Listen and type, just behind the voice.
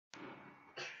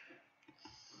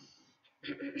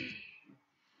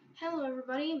Hello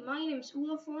everybody, my name is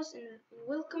Olafos and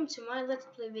welcome to my Let's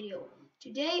Play video.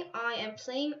 Today I am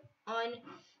playing on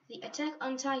the Attack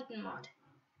on Titan mod.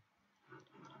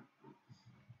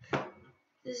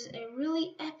 This is a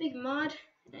really epic mod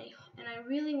and I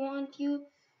really want you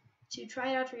to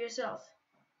try it out for yourself.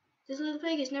 This little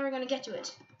pig is never going to get to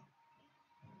it.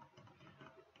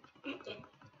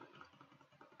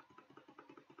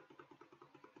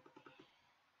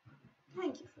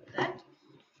 Thank you for that.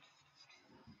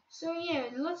 So yeah,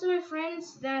 lots of my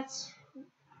friends that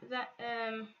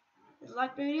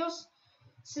like my videos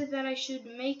said that I should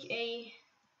make a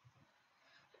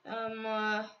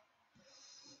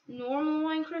normal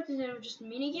Minecraft instead of just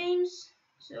mini games.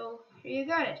 So here you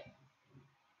got it.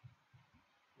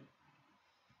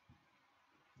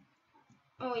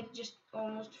 Oh, I just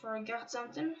almost forgot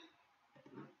something.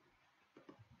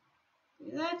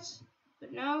 Look at that.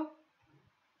 But now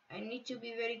I need to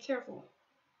be very careful.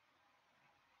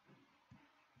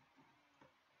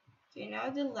 Okay, now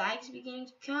the lag's beginning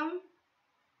to come.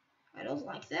 I don't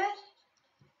like that.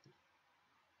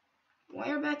 Why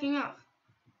are you backing off?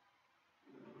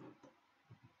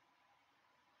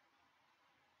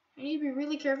 I need to be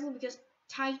really careful because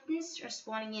Titans are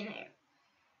spawning in here.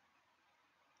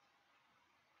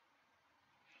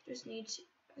 Just need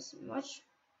as much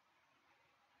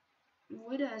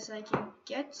wood as I can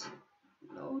get.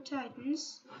 No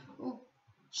Titans. Oh,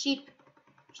 sheep.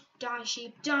 Die,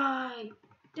 sheep. Die.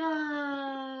 Die.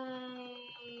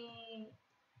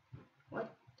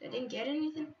 What? I didn't get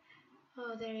anything?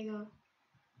 Oh, there you go.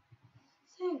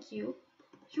 Thank you.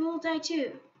 You will die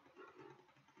too.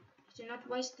 Do not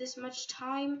waste this much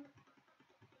time.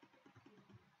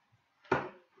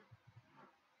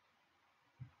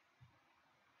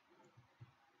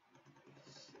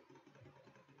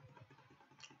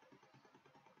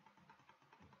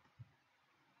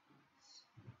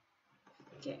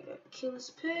 Okay, I'm gonna kill this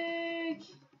pig.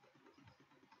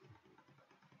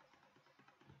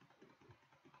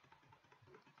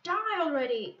 Die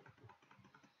already!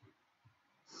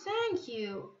 Thank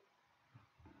you.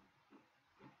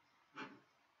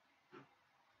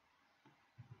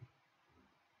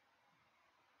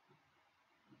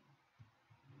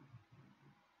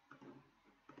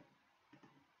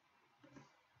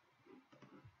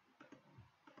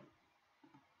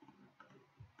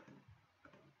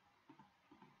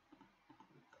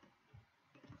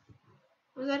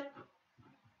 Was that?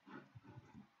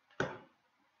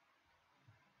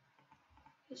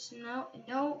 It's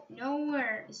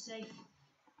nowhere is safe.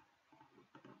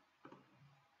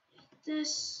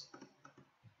 This.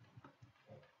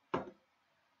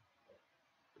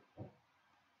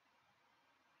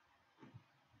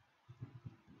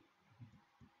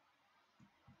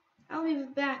 I'll be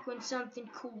back when something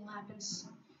cool happens.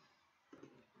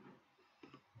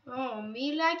 Oh,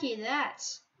 me like it that.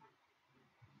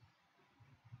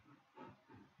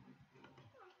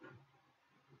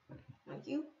 Thank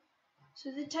you.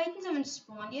 So the Titans haven't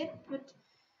spawned yet, but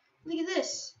look at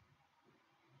this.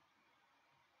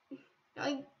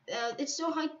 Like, it's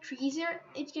so high trees here,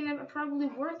 it can probably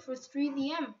work for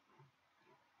 3DM.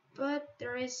 But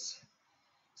there is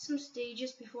some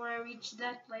stages before I reach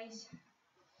that place.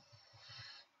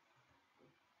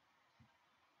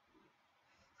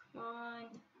 Come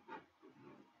on.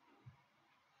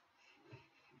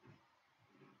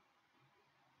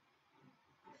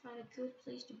 Find a good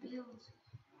place to build.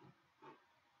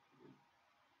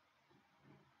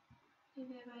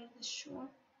 Maybe right at the shore.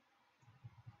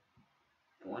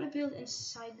 I want to build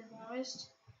inside the forest.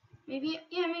 Maybe,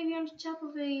 yeah, maybe on the top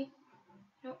of a.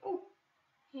 No, oh,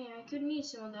 yeah, I could need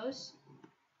some of those.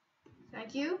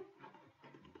 Thank you.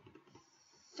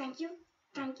 Thank you.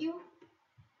 Thank you.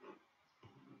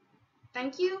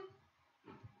 Thank you.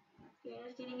 You're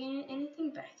not getting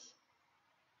anything back.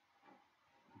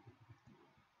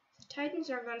 The Titans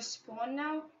are gonna spawn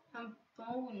now. I'm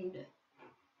boned.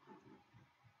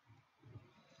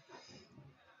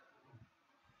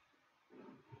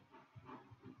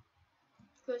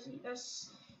 Because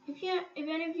if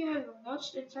any of you have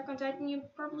watched Attack on Titan, you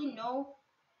probably know,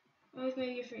 or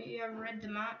maybe if you have read the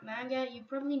manga, you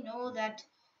probably know that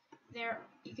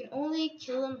you can only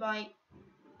kill them by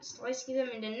slicing them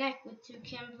in the neck with 2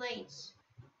 chem blades.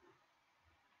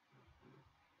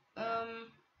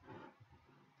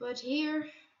 But here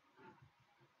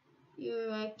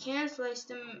you can't slice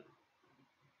them.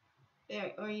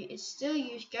 Or it's still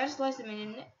you gotta slice them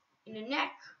in the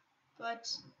neck,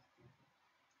 but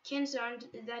cans aren't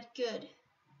that good.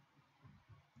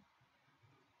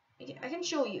 I can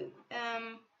show you.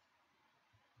 I'm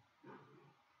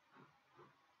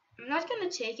not gonna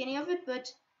take any of it,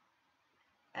 but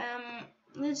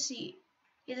let's see.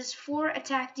 It has 4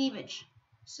 attack damage,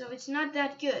 so it's not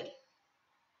that good.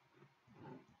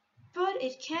 But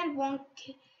it can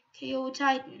KO a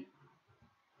Titan.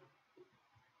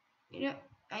 You know,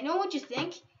 I know what you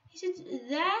think. Is it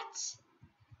that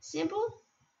simple?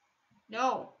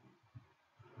 No,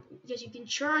 because you can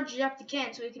charge up the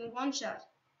can, so you can one-shot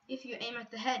if you aim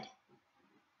at the head.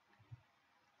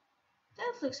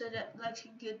 That looks like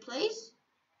a good place.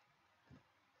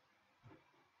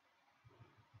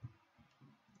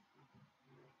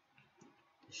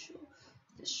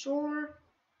 The shore.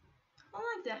 I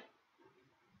like that.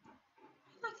 I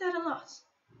like that a lot.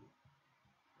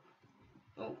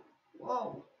 Oh,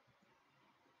 whoa.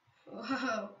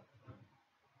 Whoa.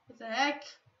 What the heck?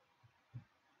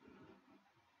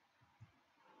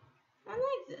 I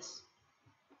like this.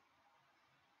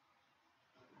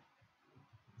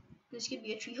 This could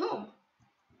be a tree home.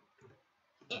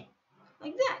 Yeah,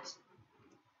 like that.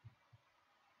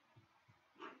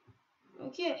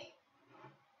 Okay.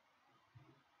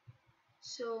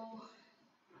 So,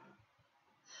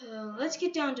 let's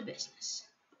get down to business.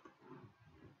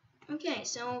 Okay,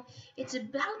 so it's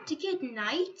about to get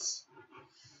night.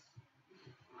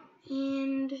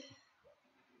 And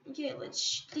okay,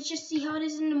 let's just see how it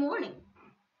is in the morning.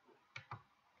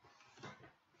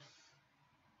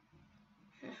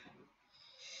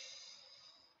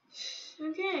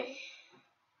 Okay.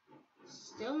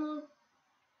 Still no.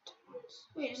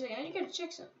 Wait a second, I gotta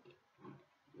check something.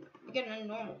 I got a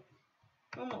normal.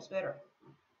 Normal's better.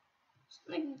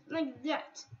 Like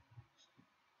that.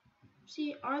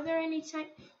 See, are there any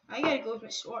type? I gotta go with my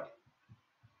sword.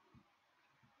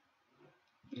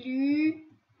 Hello?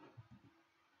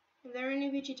 Are there any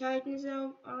bitchy titans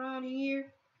out around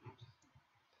here?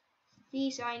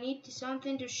 Please, I need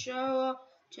something to show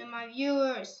to my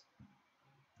viewers.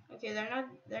 Okay,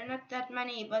 they're not that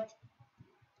many, but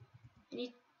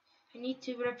I need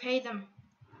to repay them.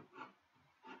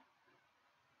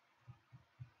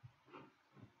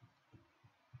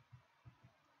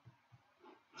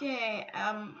 Okay,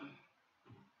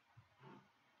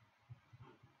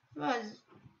 Fuzz.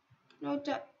 No,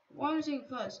 why am I saying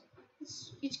Fuzz?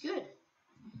 It's good.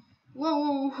 Whoa,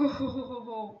 whoa, whoa, whoa,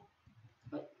 whoa,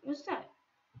 whoa. What's that?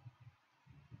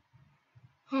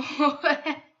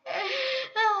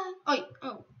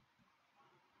 Oh.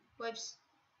 Whoops.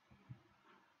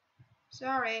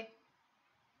 Sorry.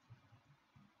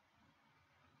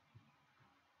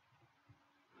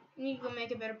 I need to go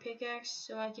make a better pickaxe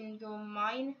so I can go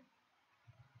mine.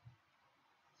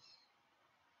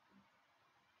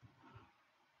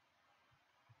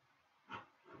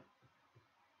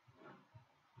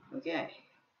 Okay.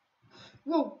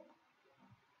 Whoa.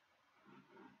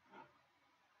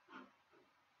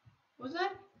 What's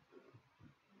that?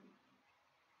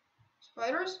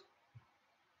 Spiders?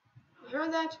 You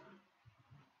heard that?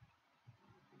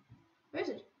 Where is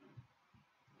it?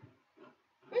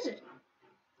 Where is it?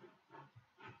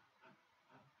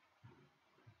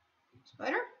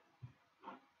 Spider?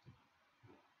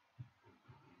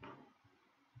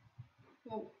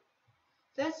 Whoa.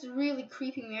 That's really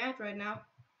creeping me out right now.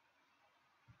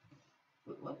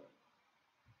 Wait, what?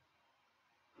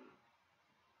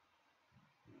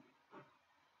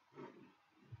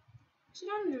 Is it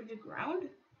under the ground?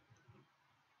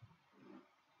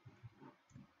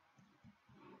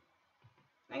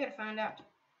 I gotta find out.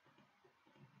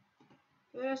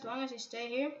 But as long as I stay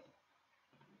here.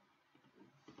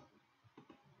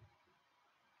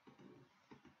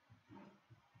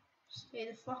 Stay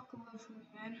the fuck away from me,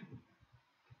 man.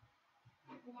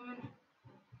 Woman.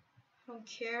 I don't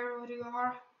care what you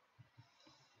are.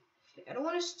 Okay, I don't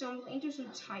want to stumble into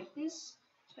some titans,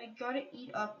 so I gotta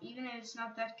eat up, even if it's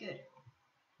not that good.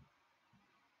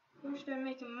 Where should I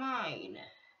make a mine?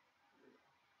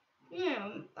 Yeah,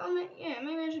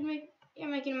 maybe I should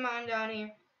making a mine down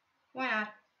here. Why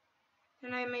not?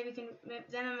 Then I maybe can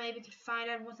find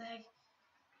out what the heck,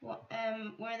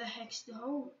 where the heck's the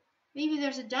hole. Maybe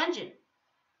there's a dungeon.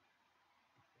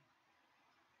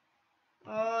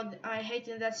 Oh, I hate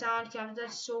that sound comes.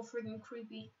 That's so freaking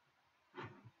creepy.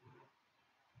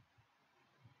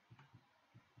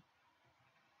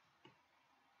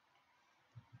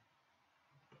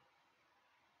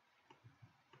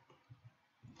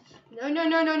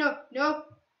 No.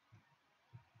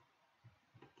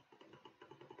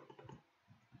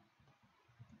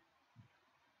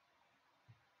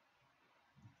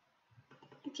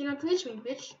 You cannot reach me,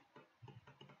 bitch.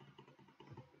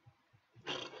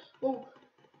 Oh,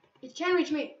 it can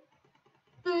reach me.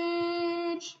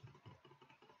 Bitch.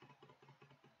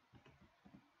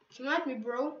 Come at me,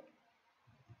 bro.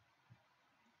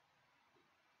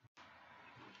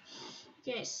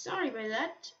 Okay, sorry about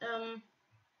that.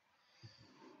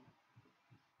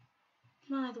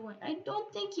 By the way, I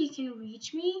don't think you can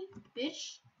reach me,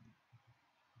 bitch.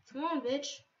 Come on, bitch.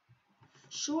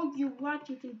 Show you what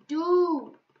you can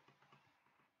do.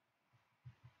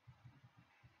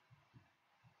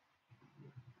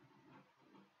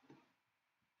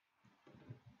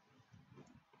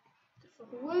 The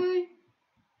fuck away.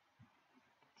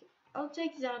 I'll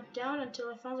take that down until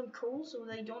I find them coal so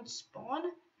they don't spawn.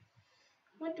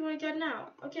 What do I got now?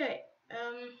 Okay,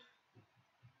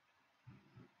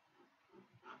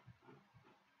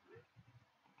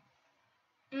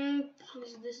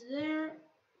 is this there?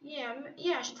 Yeah,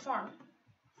 I should farm.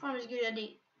 Farm is a good idea.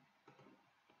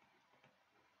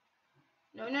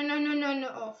 No,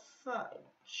 oh,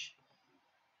 fudge.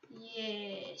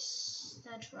 Yes,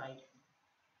 that's right.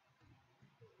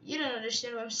 You don't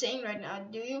understand what I'm saying right now,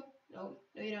 do you? No,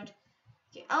 you don't.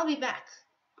 Okay, I'll be back.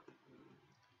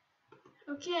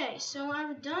 Okay, so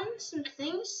I've done some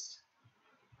things.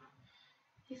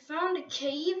 We found a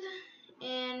cave,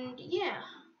 and yeah.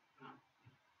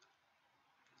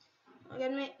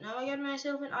 Now I got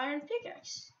myself an iron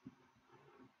pickaxe.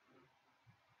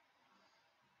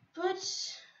 But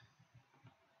as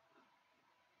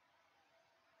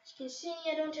you can see,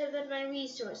 I don't have that many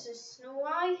resources. Know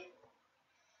why?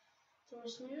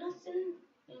 There's nothing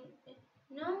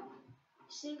no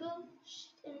single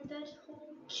shit in that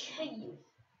whole cave.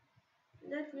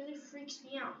 That really freaks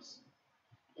me out.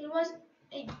 It was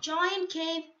a giant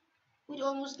cave with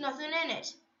almost nothing in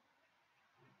it.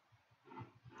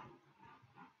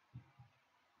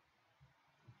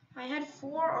 I had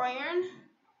 4 iron,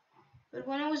 but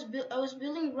when I was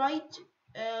building right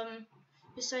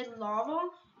beside lava,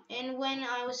 and when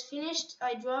I was finished,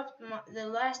 I dropped the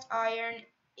last iron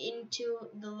into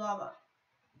the lava.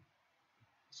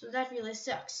 So that really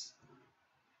sucks.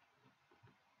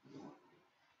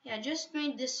 Yeah, I just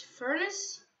made this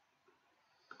furnace.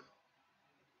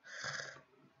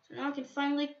 So now I can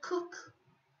finally cook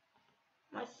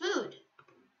my food.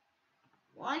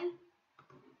 1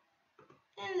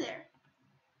 and there.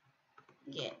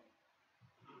 Okay.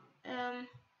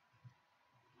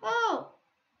 Oh!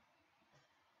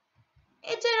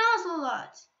 It's an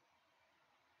ocelot!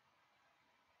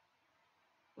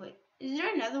 Wait, is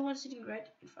there another one sitting right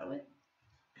in front of it?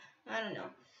 I don't know.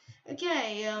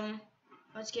 Okay, oh,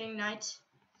 it's getting night.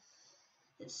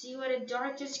 Let's see what the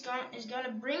dark is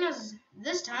gonna bring us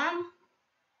this time.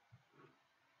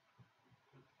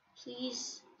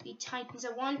 Please be Titans.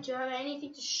 I want to have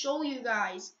anything to show you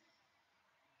guys.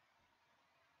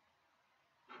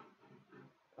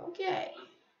 Okay.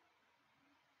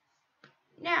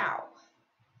 Now,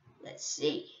 let's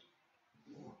see.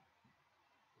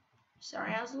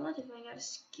 Sorry, Ocelot, if I gotta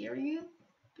scare you,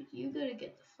 but you gotta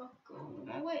get the fuck over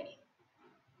my way.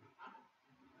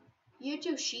 You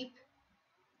too, sheep.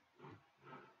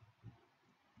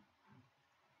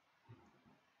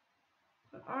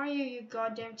 Where are you, you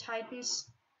goddamn Titans?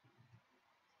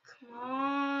 Come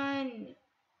on.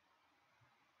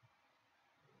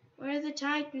 Where are the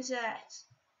Titans at?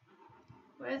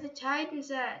 Where are the Titans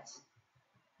at?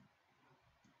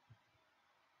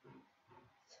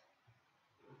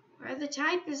 Where are the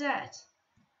Titans at?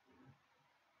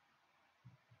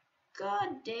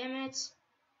 God damn it.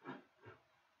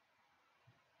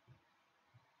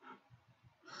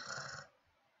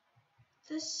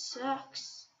 This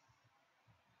sucks.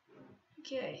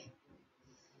 Okay.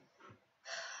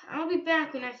 I'll be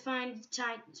back when I find the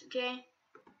Titans, okay?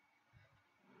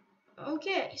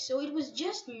 Okay, so it was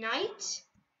just night.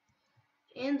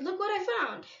 And look what I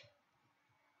found.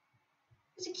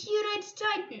 It's a cute-eyed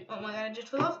Titan. Oh my god, I just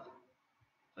fell off.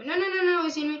 Oh, no,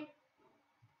 he's seen me.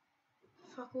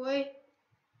 Fuck away.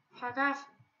 Fuck off.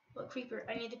 What creeper?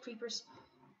 I need the creepers.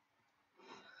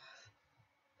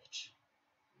 Bitch.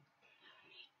 I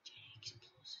need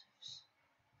explosives.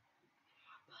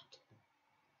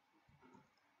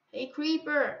 Hey,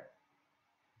 creeper.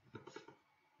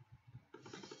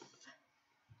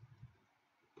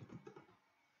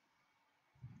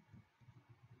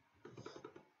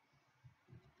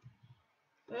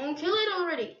 Don't kill it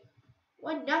already.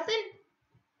 What, nothing?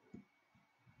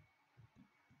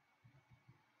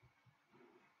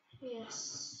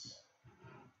 Yes.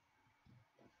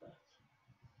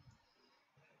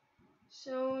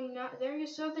 So, there you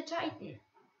saw the Titan.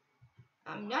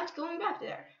 I'm not going back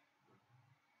there.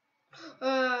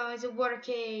 Oh, it's a water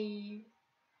cave.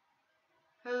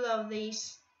 I love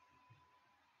these.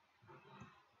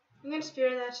 I'm gonna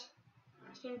spare that. I'm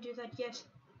not gonna do that yet.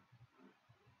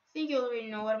 I think you already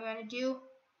know what I'm gonna do.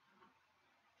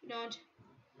 If you don't.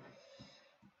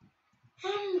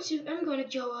 I'm gonna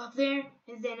go up there,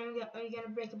 and then I'm gonna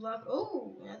break a block.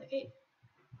 Oh, another cave.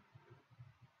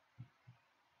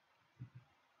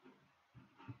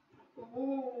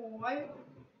 Oh,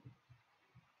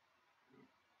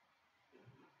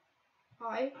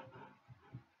 hi.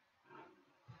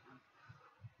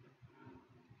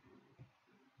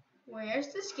 Where's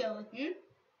the skeleton?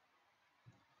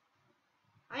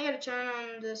 I gotta turn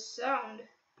on the sound.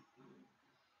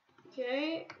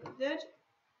 Okay,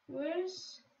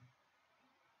 where's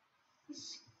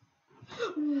this?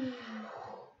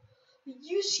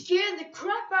 You scared the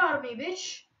crap out of me,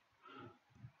 bitch.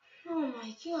 Oh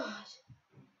my god.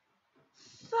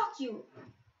 Fuck you.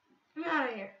 I'm out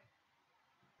of here.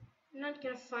 I'm not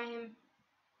gonna find him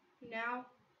now.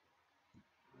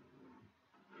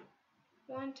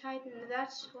 One Titan,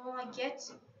 that's all I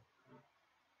get.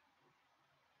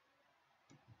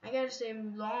 I gotta stay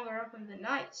longer up in the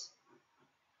night.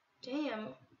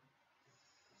 Damn.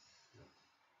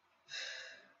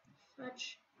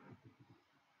 Fudge.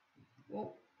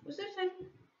 Whoa. Was that a Titan?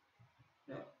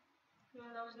 No. No,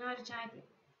 that was not a Titan.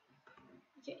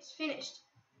 Okay, it's finished.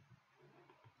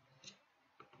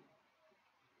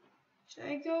 Should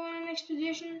I go on an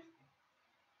expedition?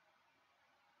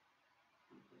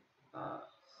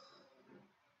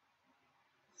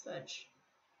 Fudge.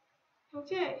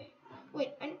 Okay. Wait,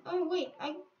 I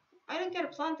don't gotta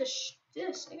plant this.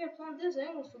 I gotta plant this. I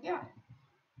almost forgot.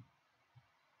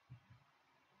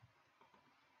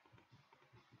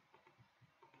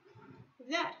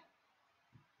 That.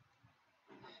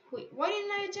 Wait, why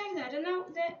didn't I attack that? And now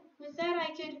that with that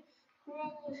I could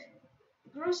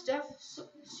grow stuff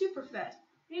super fast.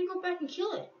 I need to go back and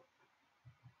kill it.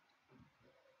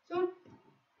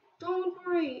 Don't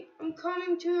worry. I'm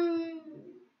coming to.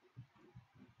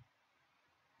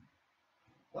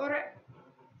 Alright.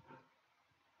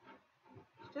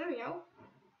 There we go.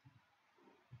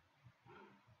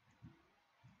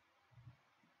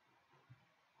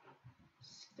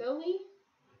 Scully.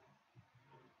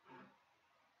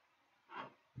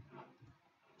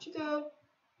 Chico.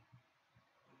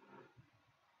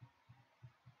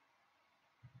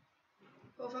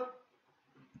 Go fuck.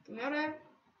 Get me out of there.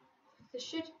 This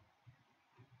shit.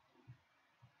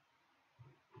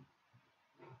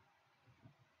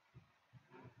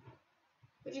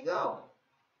 Where'd you go?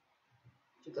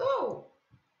 Where'd you go?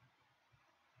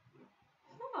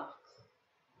 Fuck.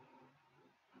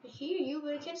 I hear you,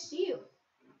 but I can't see you.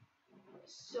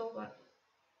 So what?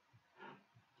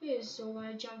 It is so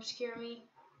gonna jump scare me.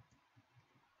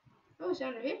 Oh, it's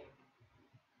under here.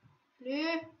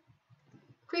 Yeah.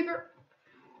 Creeper.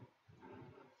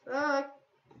 Fuck.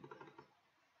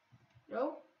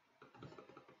 No.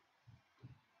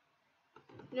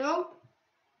 No.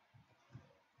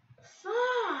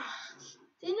 Fuck.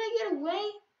 Didn't I get away?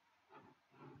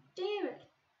 Damn it.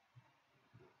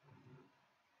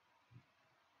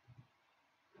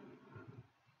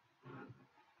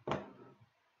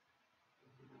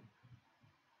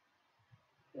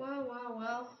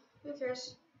 Well. Who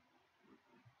cares?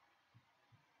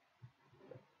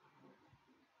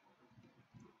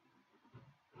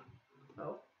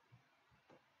 Oh.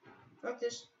 Fuck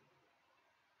this.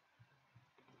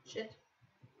 Shit.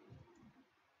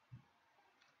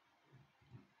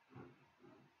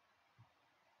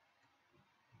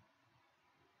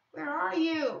 Where are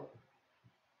you?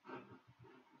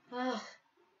 Ugh.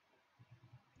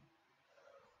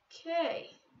 Okay.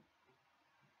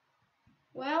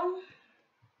 Well.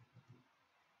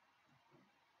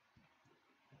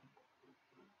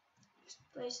 Just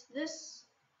place this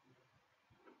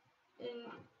in.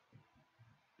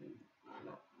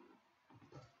 No.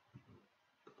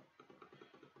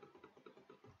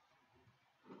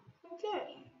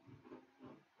 Okay.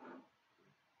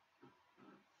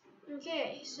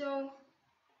 Okay, so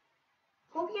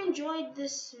hope you enjoyed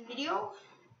this video.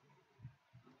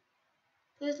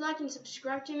 Please like and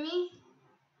subscribe to me.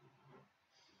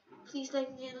 Please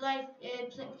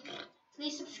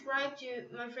please subscribe to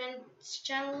my friend's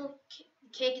channel,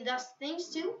 Cake Does Things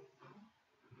too.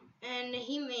 And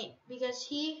because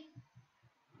he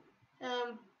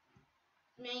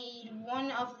made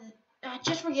one of the.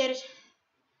 Just forget it.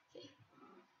 Okay.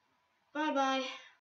 Bye bye.